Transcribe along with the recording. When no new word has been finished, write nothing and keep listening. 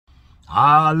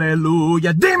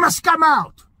Hallelujah. Demons, come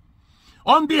out.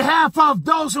 On behalf of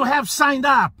those who have signed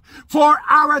up for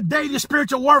our daily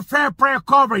spiritual warfare prayer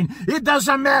covering, it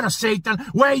doesn't matter, Satan,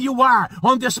 where you are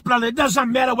on this planet. It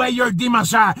doesn't matter where your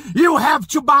demons are. You have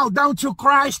to bow down to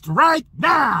Christ right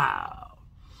now.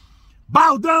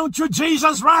 Bow down to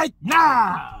Jesus right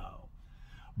now.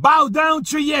 Bow down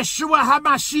to Yeshua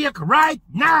HaMashiach right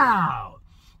now.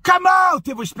 Come out,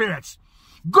 evil spirits.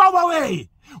 Go away.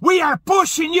 We are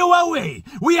pushing you away.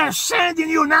 We are sending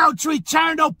you now to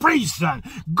eternal prison.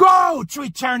 Go to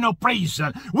eternal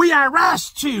prison. We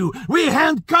arrest you. We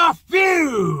handcuff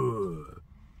you.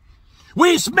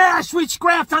 We smash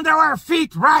witchcraft under our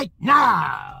feet right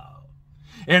now.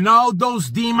 And all those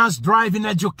demons driving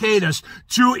educators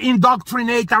to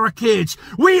indoctrinate our kids,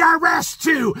 we arrest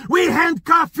you. We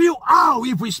handcuff you, all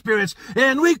evil spirits,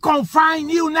 and we confine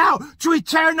you now to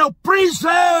eternal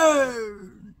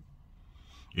prison.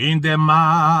 In the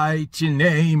mighty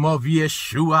name of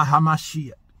Yeshua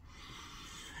HaMashiach.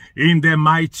 In the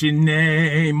mighty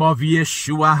name of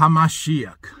Yeshua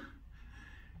HaMashiach.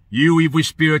 You evil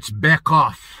spirits, back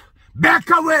off. Back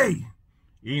away.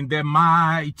 In the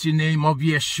mighty name of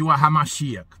Yeshua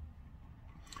HaMashiach.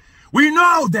 We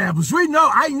know, devils. We know.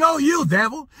 I know you,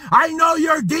 devil. I know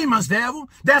your demons, devil.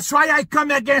 That's why I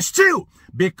come against you.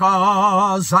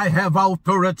 Because I have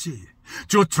authority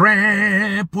to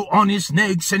trample on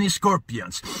snakes and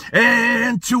scorpions,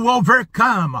 and to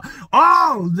overcome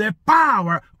all the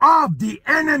power of the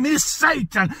enemy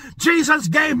Satan. Jesus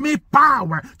gave me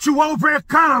power to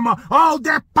overcome all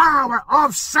the power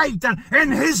of Satan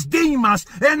and his demons,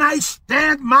 and I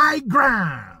stand my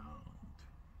ground.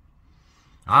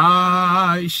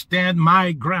 I stand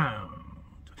my ground.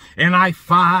 And I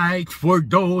fight for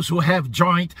those who have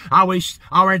joined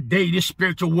our daily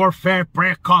spiritual warfare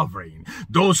prayer covering.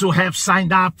 Those who have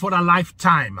signed up for a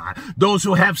lifetime. Those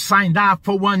who have signed up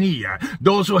for 1 year.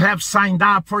 Those who have signed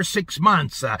up for 6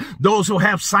 months. Those who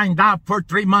have signed up for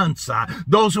 3 months.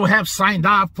 Those who have signed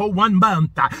up for 1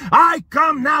 month. I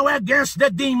come now against the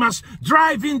demons,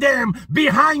 driving them,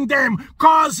 behind them,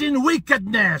 causing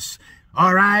wickedness.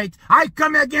 All right, I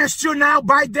come against you now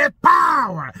by the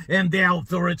power and the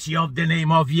authority of the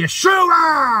name of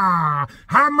Yeshua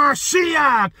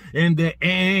HaMashiach. And the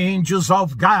angels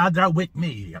of God are with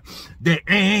me. The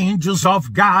angels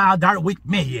of God are with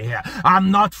me.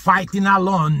 I'm not fighting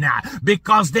alone now,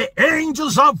 because the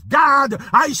angels of God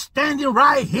are standing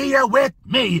right here with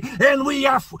me, and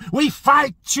we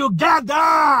fight together.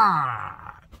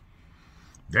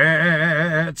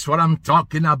 That's what I'm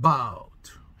talking about.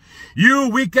 You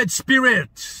wicked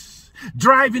spirits,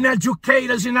 driving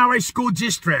educators in our school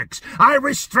districts, I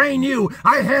restrain you,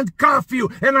 I handcuff you,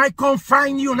 and I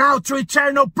confine you now to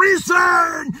eternal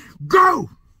prison.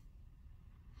 Go!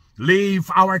 Leave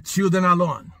our children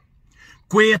alone.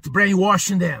 Quit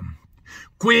brainwashing them.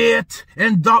 Quit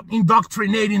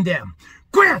indoctrinating them.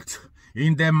 Quit!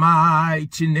 In the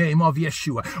mighty name of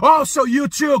Yeshua. Also, you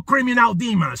too, criminal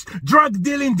demons,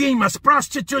 drug-dealing demons,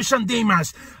 prostitution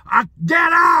demons,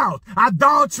 get out!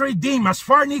 Adultery demons,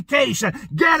 fornication,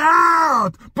 get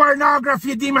out!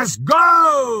 Pornography demons,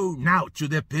 go now to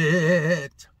the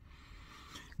pit.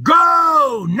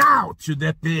 Go now to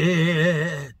the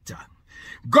pit.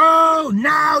 Go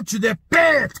now to the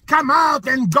pit. Come out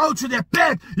and go to the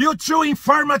pit. You two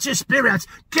infirmity spirits,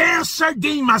 cancer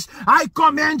demons, I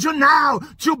command you now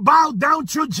to bow down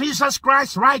to Jesus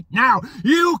Christ right now.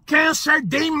 You cancer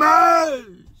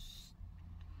demons.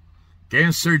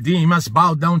 Cancer demons,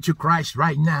 bow down to Christ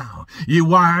right now.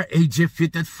 You are a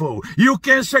defeated foe. You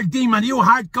cancer demon, you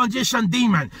heart condition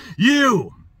demon,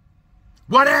 you,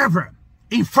 whatever,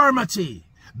 infirmity,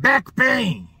 back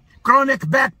pain, chronic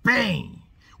back pain,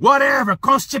 whatever,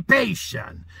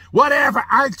 constipation, whatever,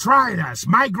 arthritis,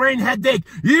 migraine headache,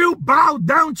 you bow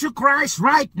down to Christ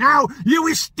right now,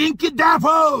 you stinky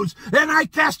devils, and I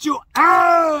cast you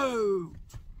out.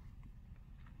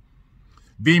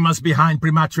 Demons behind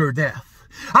premature death,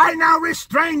 I now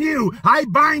restrain you. I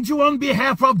bind you on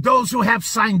behalf of those who have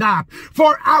signed up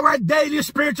for our daily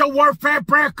spiritual warfare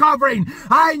prayer covering.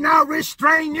 I now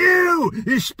restrain you,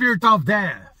 spirit of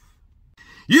death.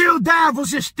 You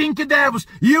devils, you stinky devils,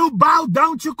 you bow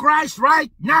down to Christ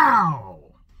right now.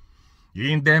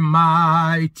 In the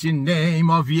mighty name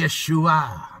of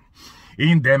Yeshua.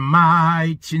 In the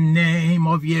mighty name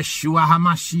of Yeshua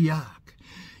HaMashiach.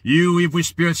 You evil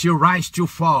spirits, you rise to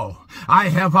fall. I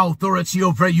have authority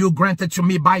over you granted to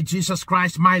me by Jesus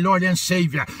Christ, my Lord and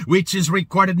Savior, which is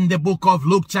recorded in the book of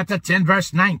Luke chapter 10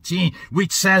 verse 19,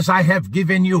 which says, I have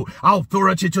given you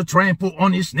authority to trample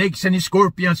on snakes and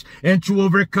scorpions and to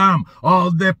overcome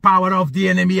all the power of the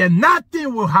enemy, and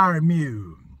nothing will harm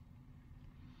you.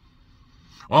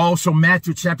 Also,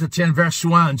 Matthew chapter 10, verse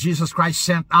 1, Jesus Christ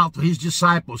sent out his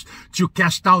disciples to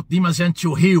cast out demons and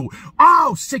to heal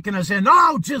all sickness and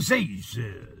all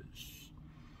diseases.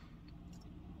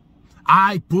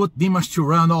 I put demons to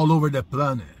run all over the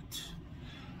planet.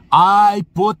 I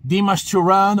put demons to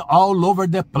run all over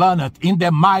the planet in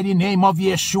the mighty name of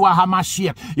Yeshua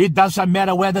HaMashiach. It doesn't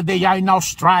matter whether they are in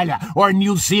Australia or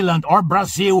New Zealand or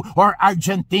Brazil or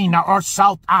Argentina or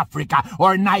South Africa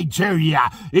or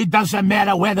Nigeria. It doesn't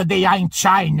matter whether they are in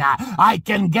China. I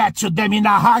can get to them in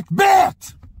a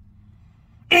heartbeat.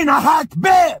 In a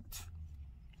heartbeat.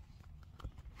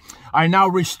 I now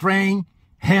restrain,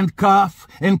 handcuff,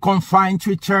 and confine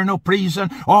to eternal prison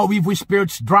all evil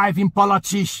spirits driving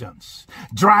politicians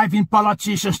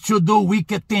to do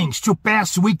wicked things, to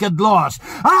pass wicked laws.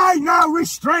 I now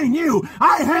restrain you.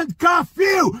 I handcuff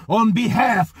you on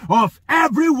behalf of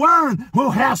everyone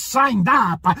who has signed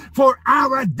up for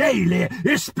our daily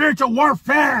spiritual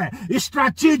warfare,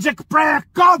 strategic prayer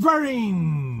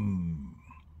covering.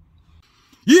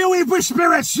 You evil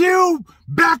spirits, you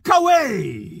back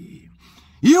away.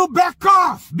 You back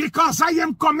off, because I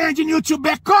am commanding you to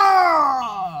back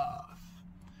off.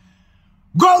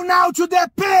 Go now to the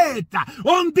pit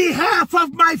on behalf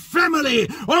of my family,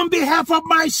 on behalf of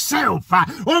myself,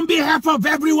 on behalf of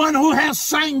everyone who has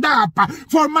signed up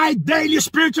for my daily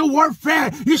spiritual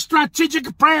warfare,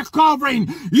 strategic prayer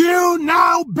covering. You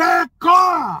now back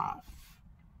off.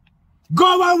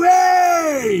 Go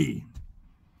away.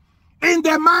 In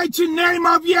the mighty name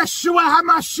of Yeshua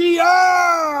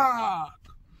HaMashiach.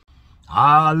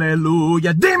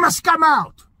 Hallelujah. Demons, come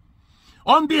out.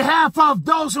 On behalf of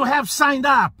those who have signed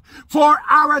up for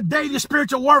our daily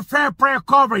spiritual warfare prayer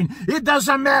covering. It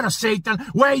doesn't matter, Satan,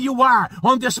 where you are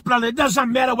on this planet. It doesn't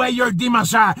matter where your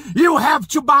demons are. You have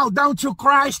to bow down to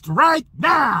Christ right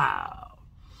now.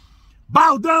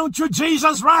 Bow down to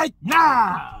Jesus right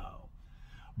now.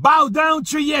 Bow down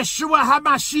to Yeshua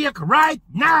HaMashiach right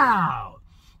now.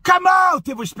 Come out,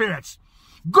 evil spirits.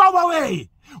 Go away.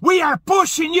 We are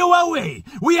pushing you away.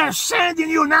 We are sending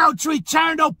you now to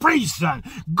eternal prison.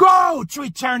 Go to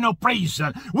eternal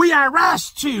prison. We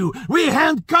arrest you. We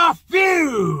handcuff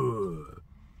you.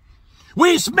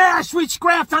 We smash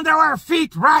witchcraft under our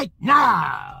feet right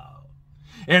now.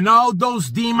 And all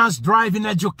those demons driving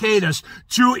educators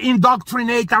to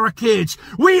indoctrinate our kids,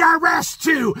 we arrest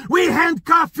you. We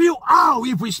handcuff you, all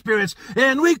evil spirits,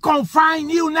 and we confine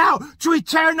you now to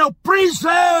eternal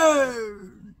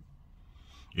prison.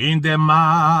 In the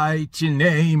mighty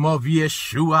name of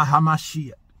Yeshua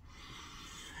HaMashiach.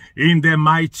 In the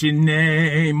mighty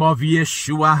name of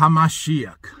Yeshua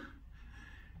HaMashiach.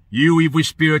 You evil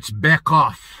spirits, back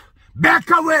off. Back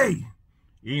away.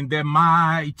 In the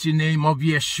mighty name of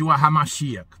Yeshua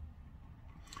HaMashiach.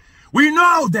 We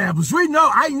know, devils. We know.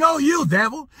 I know you,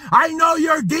 devil. I know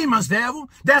your demons, devil.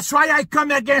 That's why I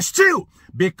come against you.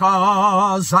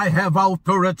 Because I have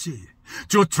authority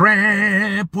to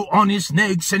trample on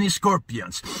snakes and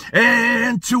scorpions,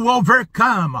 and to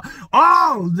overcome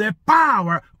all the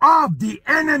power of the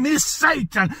enemy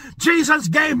Satan. Jesus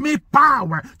gave me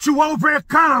power to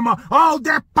overcome all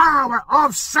the power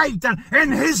of Satan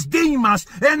and his demons,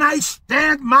 and I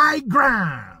stand my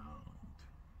ground.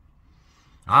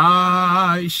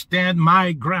 I stand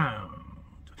my ground.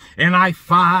 And I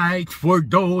fight for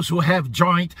those who have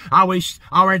joined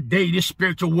our daily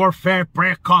spiritual warfare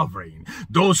prayer covering.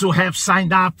 Those who have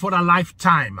signed up for a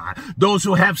lifetime. Those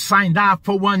who have signed up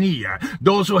for 1 year.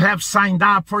 Those who have signed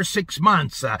up for 6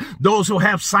 months. Those who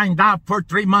have signed up for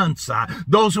 3 months.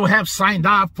 Those who have signed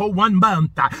up for 1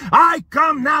 month. I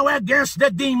come now against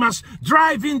the demons,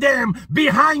 driving them,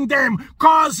 behind them,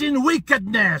 causing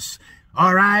wickedness.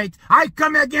 All right, I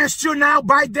come against you now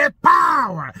by the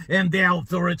power and the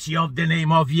authority of the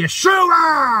name of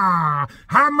Yeshua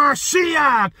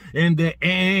HaMashiach. And the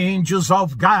angels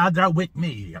of God are with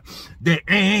me. The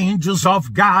angels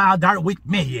of God are with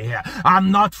me.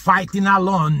 I'm not fighting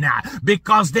alone now,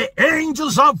 because the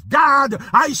angels of God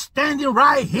are standing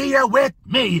right here with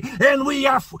me, and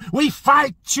we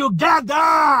fight together.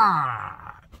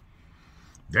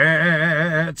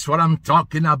 That's what I'm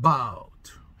talking about.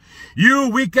 You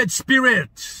wicked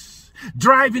spirits,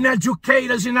 driving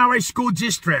educators in our school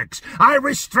districts, I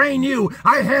restrain you,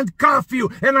 I handcuff you,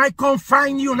 and I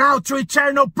confine you now to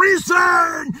eternal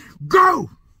prison.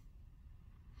 Go!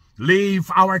 Leave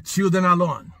our children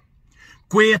alone.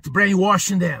 Quit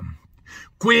brainwashing them.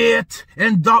 Quit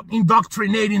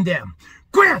indoctrinating them.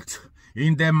 Quit!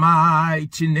 In the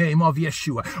mighty name of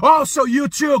Yeshua. Also, you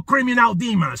too, criminal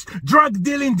demons,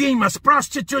 drug-dealing demons,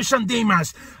 prostitution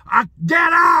demons,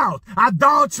 get out!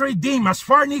 Adultery demons,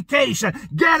 fornication,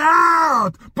 get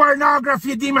out!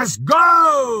 Pornography demons,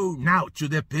 go now to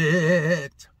the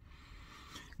pit.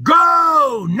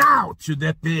 Go now to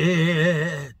the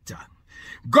pit.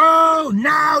 Go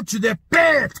now to the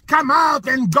pit. Come out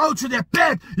and go to the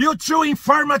pit. You true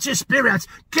infirmity spirits,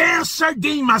 cancer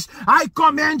demons, I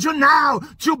command you now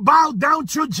to bow down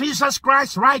to Jesus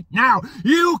Christ right now.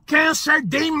 You cancer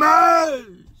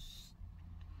demons.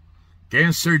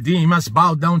 Cancer demons,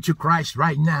 bow down to Christ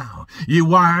right now.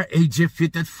 You are a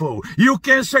defeated foe. You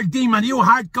cancer demon, you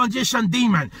heart condition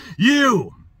demon,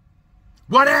 you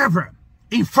whatever,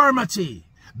 infirmity,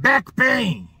 back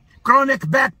pain, chronic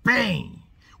back pain,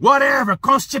 whatever,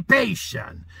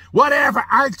 constipation, whatever,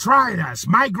 arthritis,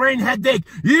 migraine headache,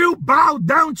 you bow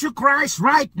down to Christ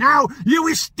right now,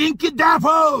 you stinky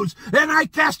devils, and I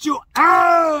cast you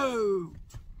out.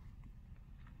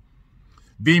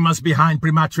 Demons behind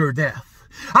premature death,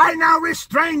 I now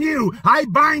restrain you. I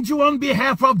bind you on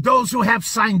behalf of those who have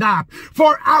signed up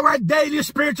for our daily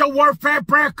spiritual warfare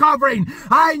prayer covering.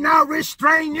 I now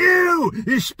restrain you,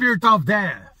 spirit of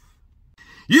death.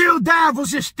 You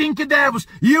devils, you stinky devils,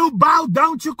 you bow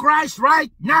down to Christ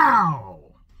right now.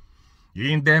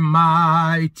 In the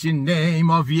mighty name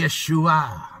of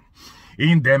Yeshua.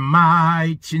 In the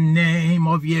mighty name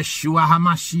of Yeshua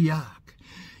HaMashiach.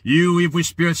 You evil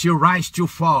spirits, you rise to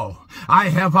fall. I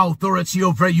have authority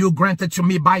over you granted to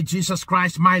me by Jesus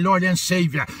Christ, my Lord and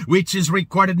Savior, which is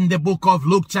recorded in the book of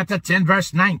Luke chapter 10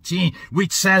 verse 19,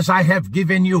 which says, I have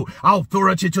given you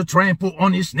authority to trample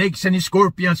on snakes and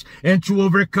scorpions and to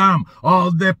overcome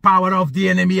all the power of the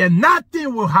enemy, and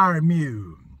nothing will harm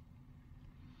you.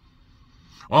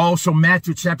 Also,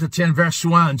 Matthew chapter 10 verse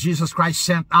 1, Jesus Christ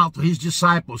sent out his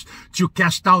disciples to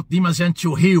cast out demons and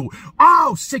to heal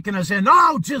all sickness and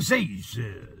all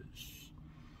diseases.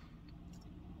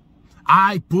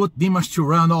 I put demons to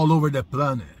run all over the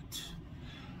planet.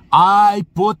 I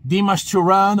put demons to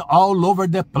run all over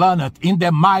the planet in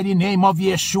the mighty name of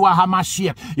Yeshua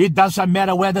HaMashiach. It doesn't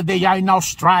matter whether they are in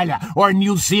Australia or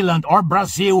New Zealand or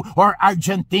Brazil or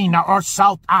Argentina or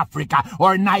South Africa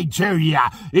or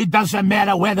Nigeria. It doesn't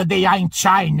matter whether they are in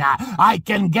China. I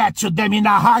can get to them in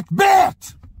a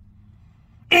heartbeat.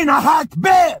 In a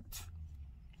heartbeat.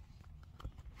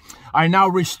 I now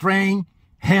restrain,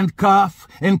 handcuff,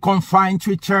 and confine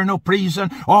to eternal prison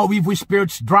all evil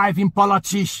spirits driving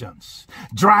politicians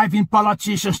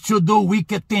to do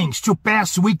wicked things, to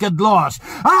pass wicked laws.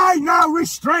 I now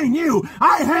restrain you.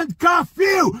 I handcuff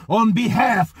you on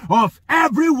behalf of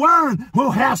everyone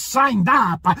who has signed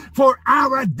up for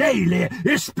our daily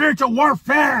spiritual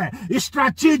warfare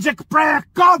strategic prayer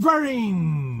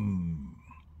covering.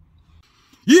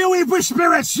 You evil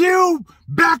spirits, you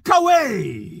back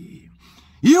away.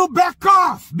 You back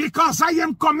off, because I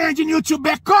am commanding you to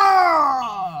back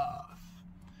off.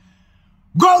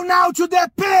 Go now to the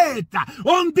pit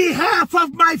on behalf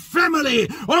of my family,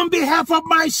 on behalf of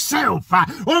myself,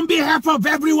 on behalf of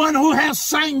everyone who has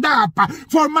signed up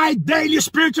for my daily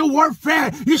spiritual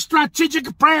warfare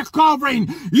strategic prayer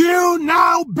covering. You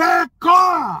now back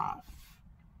off.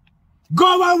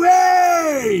 Go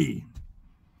away.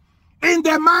 In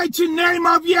the mighty name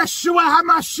of Yeshua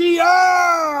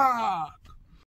HaMashiach.